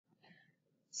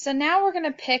So now we're going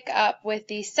to pick up with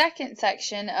the second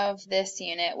section of this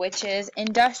unit, which is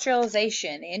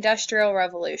industrialization, the Industrial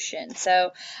Revolution.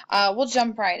 So we'll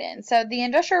jump right in. So the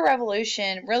Industrial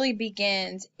Revolution really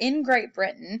begins in Great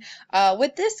Britain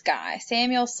with this guy,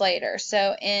 Samuel Slater.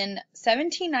 So in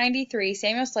 1793,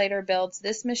 Samuel Slater builds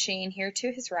this machine here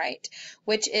to his right,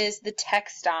 which is the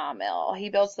textile mill. He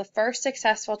builds the first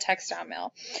successful textile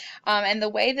mill. And the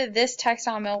way that this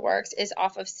textile mill works is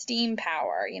off of steam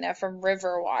power, from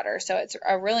river water. So it's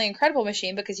a really incredible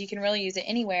machine because you can really use it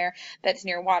anywhere that's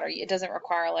near water. It doesn't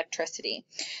require electricity.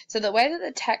 So the way that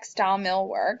the textile mill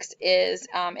works is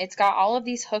it's got all of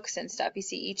these hooks and stuff. You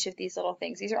see each of these little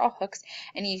things. These are all hooks,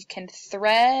 and you can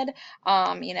thread,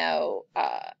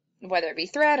 whether it be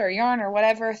thread or yarn or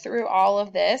whatever, through all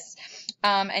of this.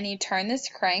 And you turn this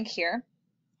crank here,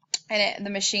 and the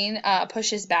machine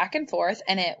pushes back and forth,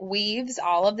 and it weaves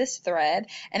all of this thread,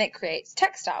 and it creates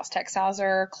textiles. Textiles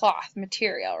are cloth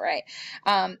material, right?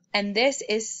 And this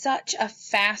is such a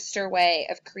faster way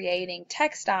of creating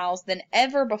textiles than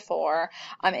ever before.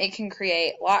 It can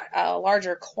create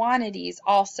larger quantities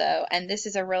also, and this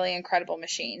is a really incredible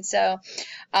machine. So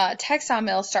textile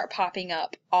mills start popping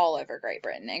up all over Great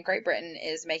Britain, and Great Britain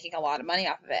is making a lot of money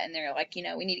off of it, and they're like,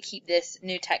 we need to keep this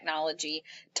new technology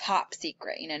top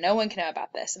secret. No one can know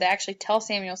about this. So they actually tell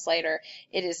Samuel Slater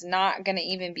it is not going to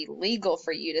even be legal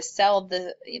for you to sell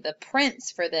the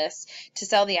prints for this, to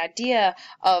sell the idea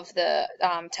of the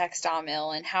textile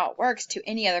mill and how it works to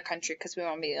any other country, because we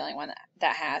won't be the only one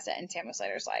that has it. And Samuel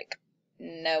Slater's like,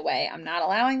 no way, I'm not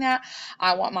allowing that.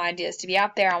 I want my ideas to be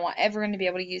out there. I want everyone to be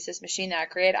able to use this machine that I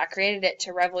created. I created it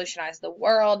to revolutionize the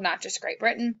world, not just Great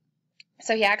Britain.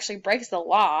 So he actually breaks the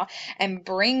law and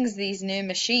brings these new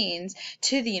machines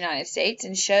to the United States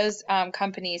and shows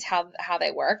companies how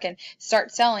they work and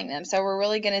starts selling them. So we're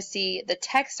really going to see the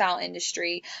textile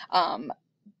industry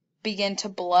begin to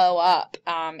blow up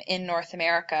in North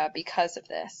America because of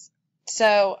this.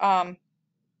 So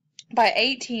by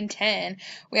 1810,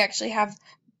 we actually have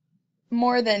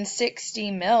more than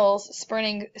 60 mills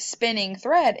spinning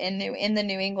thread in the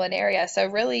New England area. So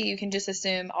really you can just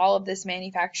assume all of this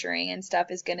manufacturing and stuff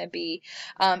is going to be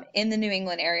in the New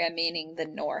England area, meaning the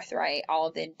north, right? All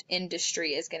of the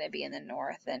industry is going to be in the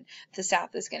north, and the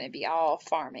south is going to be all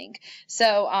farming.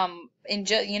 So in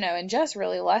just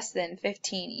really less than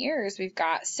 15 years, we've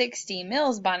got 60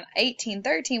 mills. By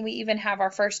 1813, we even have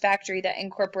our first factory that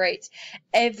incorporates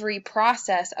every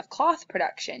process of cloth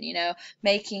production,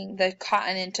 making the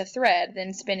cotton into thread,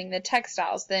 then spinning the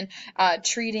textiles, then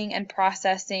treating and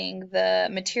processing the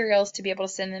materials to be able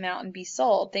to send them out and be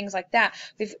sold, things like that.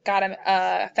 We've got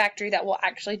a factory that will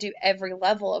actually do every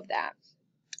level of that.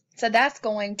 So that's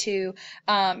going to,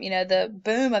 the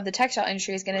boom of the textile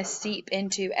industry is going to seep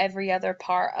into every other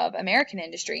part of American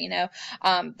industry.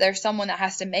 There's someone that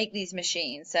has to make these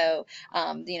machines. So,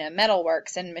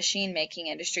 metalworks and machine making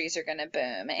industries are going to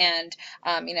boom. And,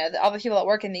 all the people that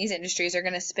work in these industries are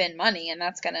going to spend money, and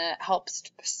that's going to help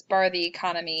spur the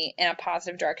economy in a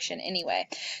positive direction anyway.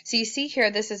 So you see here,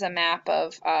 this is a map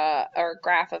of, or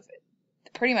graph of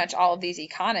pretty much all of these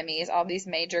economies, all these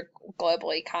major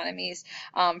global economies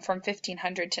from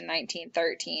 1500 to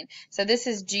 1913. So this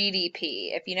is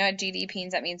GDP. If you know what GDP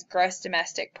means, that means gross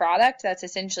domestic product. That's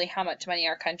essentially how much money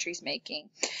our country's making.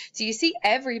 So you see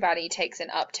everybody takes an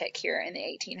uptick here in the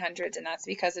 1800s, and that's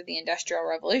because of the Industrial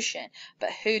Revolution.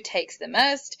 But who takes the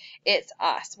most? It's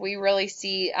us. We really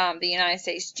see the United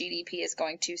States GDP is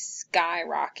going to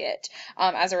skyrocket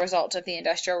as a result of the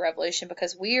Industrial Revolution,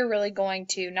 because we are really going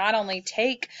to not only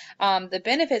take the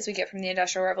benefits we get from the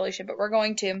Industrial Revolution, but we're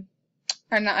going to,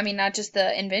 not just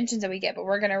the inventions that we get, but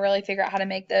we're going to really figure out how to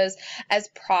make those as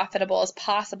profitable as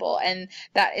possible. And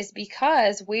that is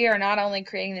because we are not only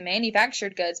creating the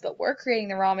manufactured goods, but we're creating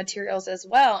the raw materials as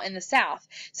well in the South.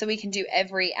 So we can do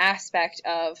every aspect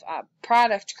of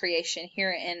product creation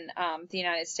here in the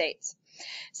United States.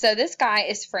 So this guy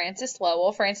is Francis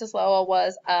Lowell. Francis Lowell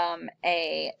was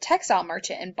a textile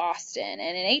merchant in Boston,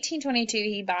 and in 1822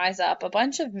 he buys up a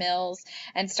bunch of mills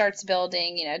and starts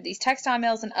building, these textile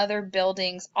mills and other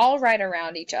buildings all right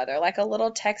around each other, like a little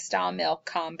textile mill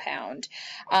compound,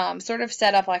 sort of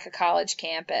set up like a college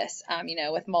campus,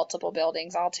 with multiple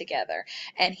buildings all together.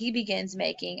 And he begins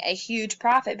making a huge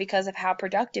profit because of how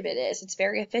productive it is. It's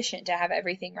very efficient to have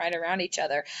everything right around each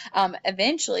other.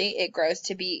 Eventually it grows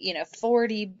to be,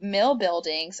 40 mill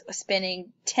buildings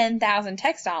spinning 10,000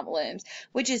 textile looms,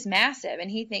 which is massive. And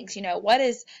he thinks, what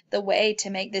is the way to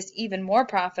make this even more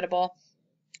profitable?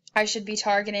 I should be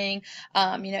targeting,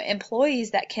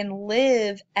 employees that can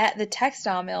live at the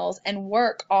textile mills and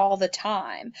work all the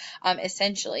time,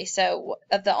 essentially. So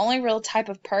the only real type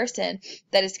of person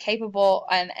that is capable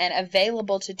and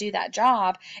available to do that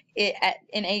job in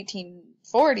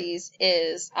 1840s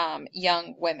is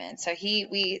young women. So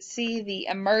we see the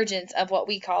emergence of what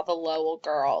we call the Lowell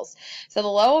girls. So the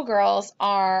Lowell girls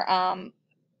are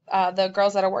the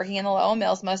girls that are working in the Lowell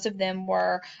mills. Most of them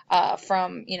were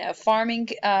from, farming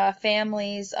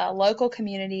families, local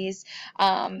communities,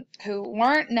 who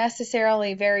weren't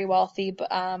necessarily very wealthy,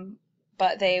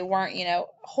 but they weren't,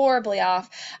 horribly off.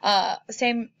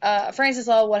 Francis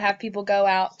Lowell would have people go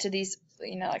out to these,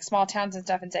 like small towns and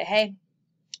stuff and say, hey,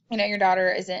 your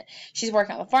daughter she's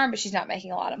working on the farm, but she's not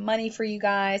making a lot of money for you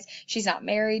guys. She's not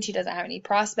married. She doesn't have any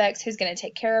prospects. Who's going to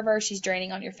take care of her? She's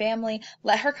draining on your family.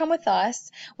 Let her come with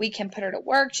us. We can put her to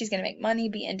work. She's going to make money,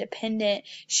 be independent.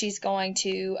 She's going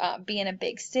to be in a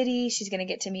big city. She's going to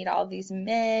get to meet all these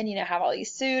men, have all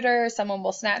these suitors. Someone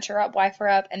will snatch her up, wife her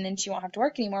up, and then she won't have to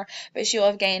work anymore. But she will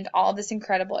have gained all this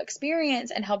incredible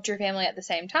experience and helped your family at the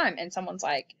same time. And someone's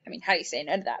like, how do you say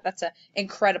no to that? That's an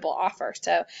incredible offer.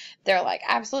 So they're like,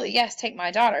 absolutely. Yes, take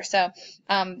my daughter. So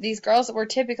these girls were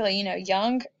typically,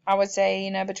 young, I would say,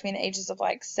 between the ages of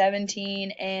like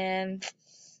 17 and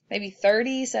maybe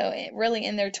 30, so really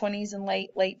in their 20s and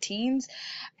late teens.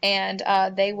 And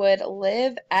they would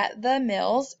live at the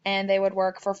mills, and they would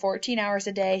work for 14 hours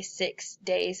a day, 6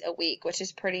 days a week, which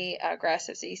is pretty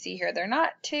aggressive. So you see here, they're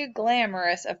not too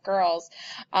glamorous of girls.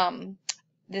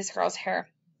 This girl's hair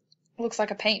looks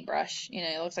like a paintbrush.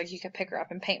 It looks like you could pick her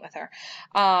up and paint with her.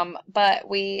 But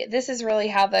this is really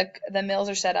how the mills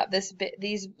are set up.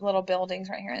 These little buildings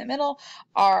right here in the middle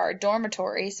are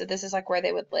dormitories. So this is like where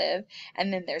they would live.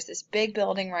 And then there's this big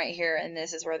building right here, and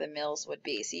this is where the mills would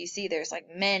be. So you see there's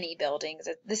like many buildings.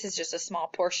 This is just a small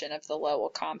portion of the Lowell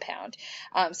compound.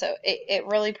 So it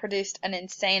really produced an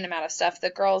insane amount of stuff. The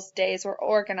girls' days were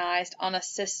organized on a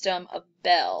system of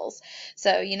bells.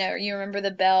 So, you remember the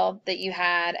bell that you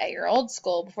had at your old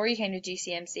school before you came to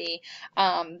GCMC.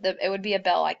 It would be a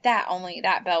bell like that, only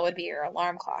that bell would be your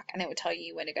alarm clock, and it would tell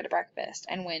you when to go to breakfast,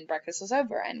 and when breakfast was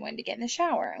over, and when to get in the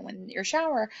shower, and when your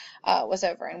shower was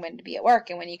over, and when to be at work,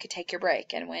 and when you could take your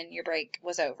break, and when your break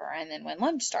was over, and then when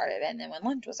lunch started, and then when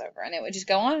lunch was over, and it would just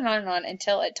go on and on and on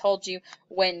until it told you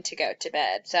when to go to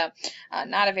bed. So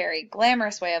not a very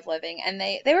glamorous way of living, and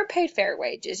they were paid fair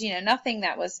wages, nothing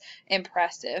that was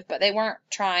impressive, but they weren't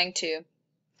trying to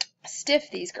stiff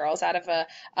these girls out of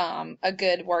a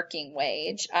good working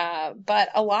wage. But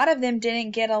a lot of them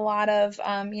didn't get a lot of,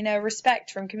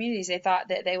 respect from communities. They thought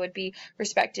that they would be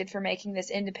respected for making this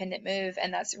independent move,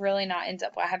 and that's really not ends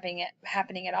up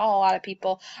happening at all. A lot of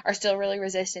people are still really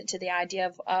resistant to the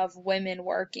idea of women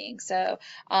working. So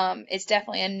it's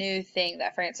definitely a new thing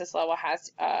that Francis Lowell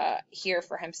has here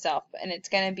for himself, and it's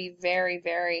going to be very,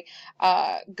 very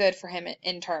good for him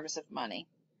in terms of money.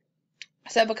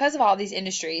 So because of all these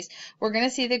industries, we're going to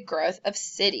see the growth of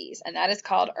cities, and that is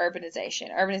called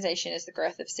urbanization. Urbanization is the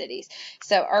growth of cities.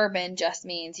 So urban just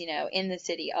means, in the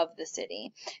city of the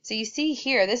city. So you see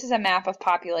here, this is a map of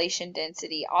population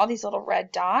density. All these little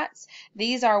red dots,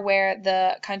 these are where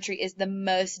the country is the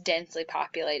most densely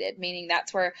populated, meaning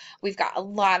that's where we've got a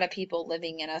lot of people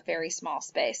living in a very small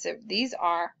space. So these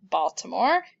are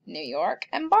Baltimore, New York,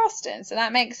 and Boston. So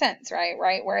that makes sense, right?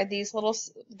 Right where these little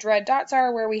red dots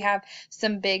are, where we have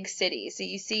some big cities. So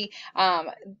you see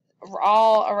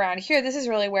all around here, this is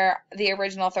really where the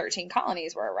original 13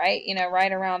 colonies were, right?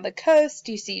 Right around the coast,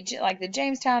 you see like the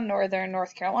Jamestown, northern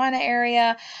North Carolina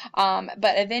area. But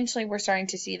eventually we're starting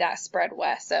to see that spread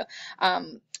west. So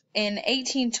in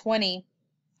 1820,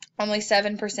 only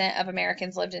 7% of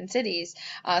Americans lived in cities.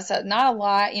 So not a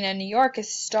lot. New York is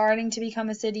starting to become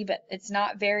a city, but it's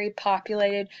not very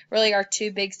populated. Really, our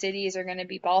two big cities are going to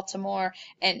be Baltimore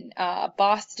and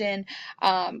Boston.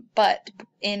 But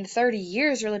in 30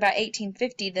 years, really about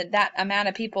 1850, that amount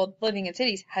of people living in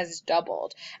cities has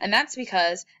doubled. And that's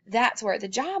because that's where the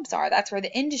jobs are. That's where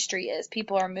the industry is.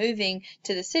 People are moving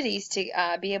to the cities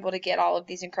to be able to get all of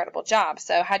these incredible jobs.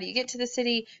 So how do you get to the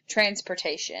city?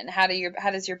 Transportation. How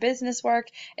does your business work?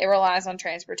 It relies on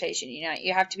transportation.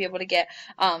 You have to be able to get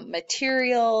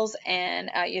materials,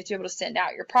 and you have to be able to send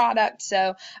out your product.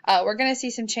 So we're going to see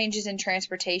some changes in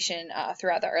transportation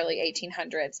throughout the early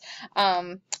 1800s.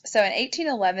 So in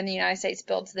 1811, the United States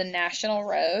built the National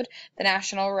Road. The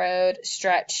National Road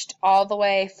stretched all the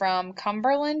way from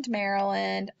Cumberland,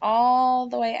 Maryland, all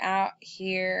the way out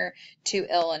here to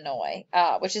Illinois,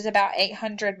 which is about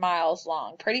 800 miles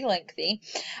long, pretty lengthy.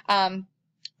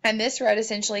 And this road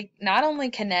essentially not only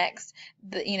connects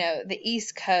the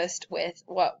East Coast with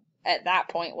what at that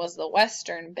point was the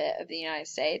western bit of the United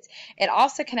States. It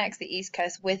also connects the East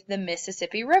Coast with the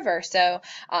Mississippi River. So,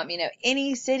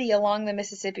 any city along the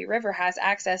Mississippi River has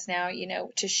access now,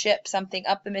 to ship something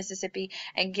up the Mississippi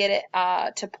and get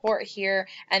it to port here,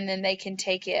 and then they can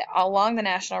take it along the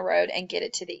National Road and get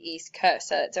it to the East Coast.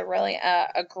 So it's a really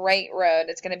a great road.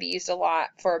 It's going to be used a lot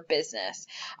for business.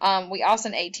 We also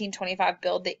in 1825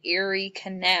 build the Erie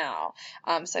Canal.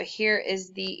 So here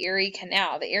is the Erie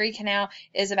Canal. The Erie Canal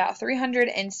is about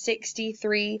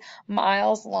 363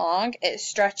 miles long. It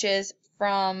stretches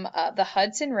from the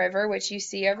Hudson River, which you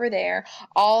see over there,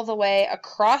 all the way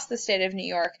across the state of New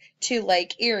York to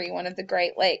Lake Erie, one of the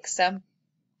Great Lakes. So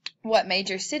what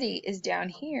major city is down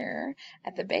here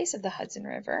at the base of the Hudson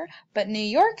River but New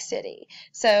York City?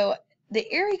 So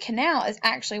the Erie Canal is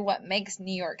actually what makes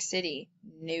New York City,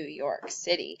 New York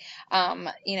City.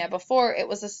 Before it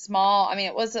was a small,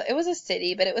 it was a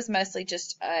city, but it was mostly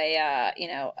just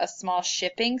a small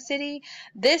shipping city.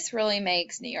 This really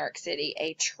makes New York City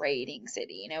a trading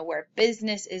city, where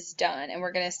business is done, and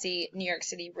we're going to see New York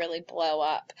City really blow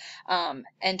up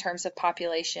in terms of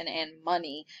population and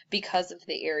money because of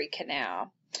the Erie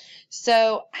Canal.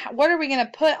 So what are we going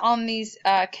to put on these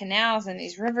canals and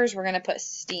these rivers? We're going to put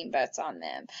steamboats on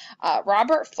them.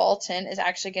 Robert Fulton is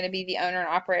actually going to be the owner and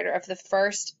operator of the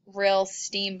first real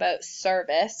steamboat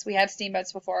service. We had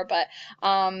steamboats before, but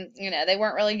they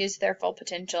weren't really used to their full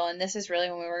potential, and this is really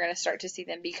when we were going to start to see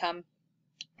them become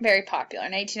very popular.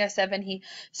 In 1807, he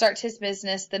starts his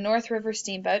business, the North River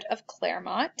Steamboat of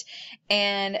Claremont,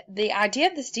 and the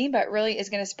idea of the steamboat really is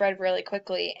going to spread really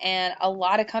quickly, and a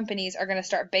lot of companies are going to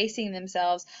start basing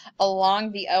themselves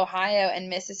along the Ohio and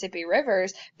Mississippi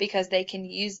rivers because they can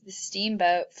use the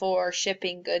steamboat for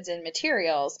shipping goods and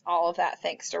materials, all of that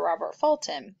thanks to Robert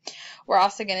Fulton. We're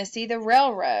also going to see the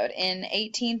railroad. In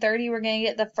 1830, we're going to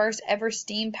get the first ever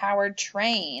steam-powered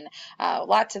train.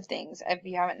 Lots of things, if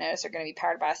you haven't noticed, are going to be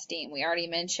powered by steam. We already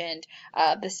mentioned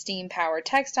the steam-powered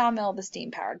textile mill, the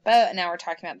steam-powered boat, and now we're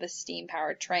talking about the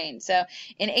steam-powered train. So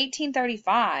in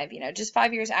 1835, just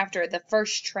 5 years after the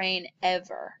first train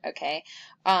ever, okay,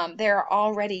 there are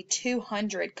already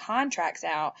 200 contracts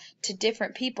out to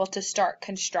different people to start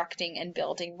constructing and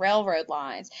building railroad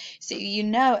lines. So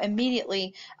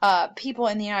immediately people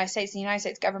in the United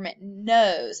States government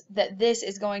knows that this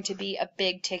is going to be a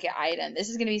big ticket item. This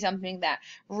is going to be something that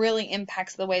really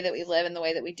impacts the way that we live and the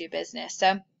way that we do business.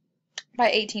 So by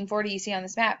 1840, you see on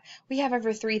this map, we have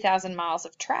over 3,000 miles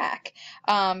of track.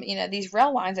 These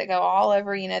rail lines that go all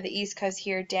over, the East Coast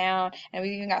here down, and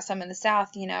we've even got some in the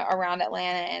South, around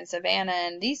Atlanta and Savannah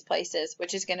and these places,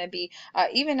 which is going to be,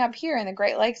 even up here in the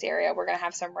Great Lakes area, we're going to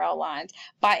have some rail lines.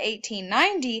 By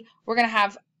 1890, we're going to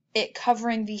have it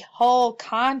covering the whole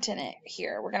continent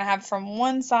here. We're going to have from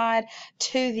one side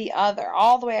to the other,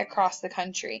 all the way across the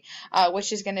country,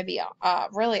 which is going to be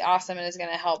really awesome and is going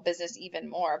to help business even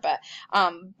more. But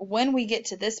when we get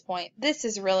to this point, this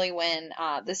is really when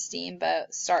the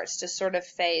steamboat starts to sort of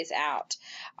phase out.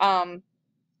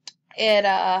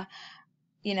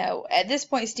 At this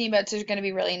point, steamboats are going to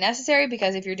be really necessary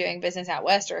because if you're doing business out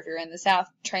west or if you're in the South,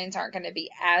 trains aren't going to be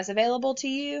as available to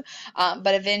you.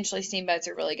 But eventually, steamboats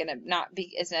are really going to not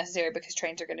be as necessary because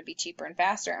trains are going to be cheaper and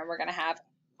faster, and we're going to have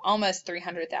almost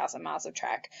 300,000 miles of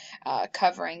track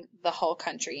covering the whole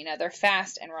country. They're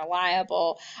fast and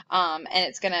reliable, and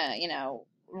it's going to,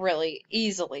 really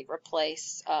easily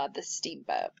replace the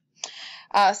steamboat.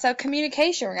 So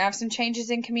communication, we're going to have some changes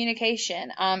in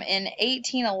communication. In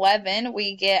 1811,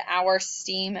 we get our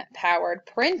steam-powered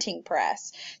printing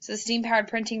press. So the steam-powered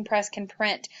printing press can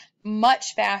print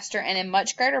much faster and in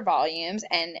much greater volumes,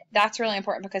 and that's really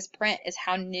important because print is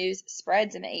how news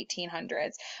spreads in the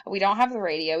 1800s. We don't have the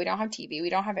radio, we don't have TV, we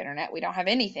don't have internet, we don't have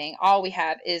anything. All we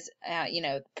have is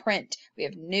print. We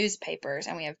have newspapers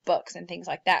and we have books and things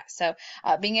like that. So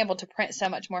being able to print so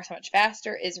much more, so much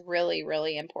faster is really,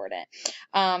 really important.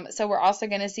 So we're also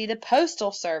going to see the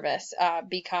postal service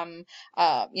become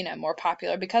more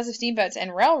popular because of steamboats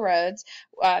and railroads.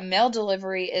 Mail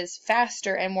delivery is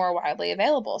faster and more widely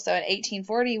available. So in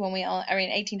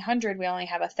 1800, we only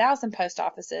have 1,000 post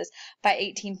offices. By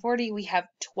 1840, we have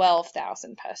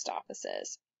 12,000 post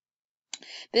offices.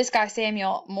 This guy,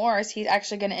 Samuel Morse, he's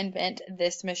actually going to invent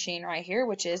this machine right here,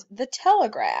 which is the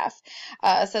telegraph.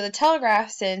 So the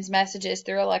telegraph sends messages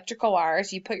through electrical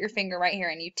wires. You put your finger right here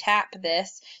and you tap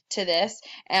this to this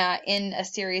in a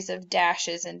series of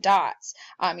dashes and dots.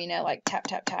 Like tap,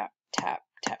 tap, tap, tap,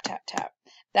 tap, tap, tap.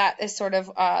 That is sort of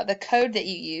the code that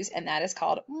you use, and that is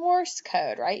called Morse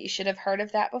code, right? You should have heard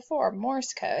of that before.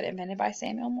 Morse code, invented by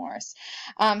Samuel Morse.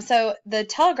 So the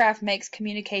telegraph makes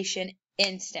communication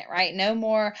instant, right? No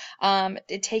more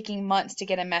it taking months to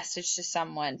get a message to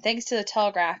someone. Thanks to the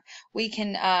telegraph, we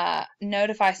can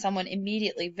notify someone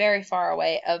immediately, very far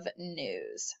away, of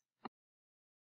news.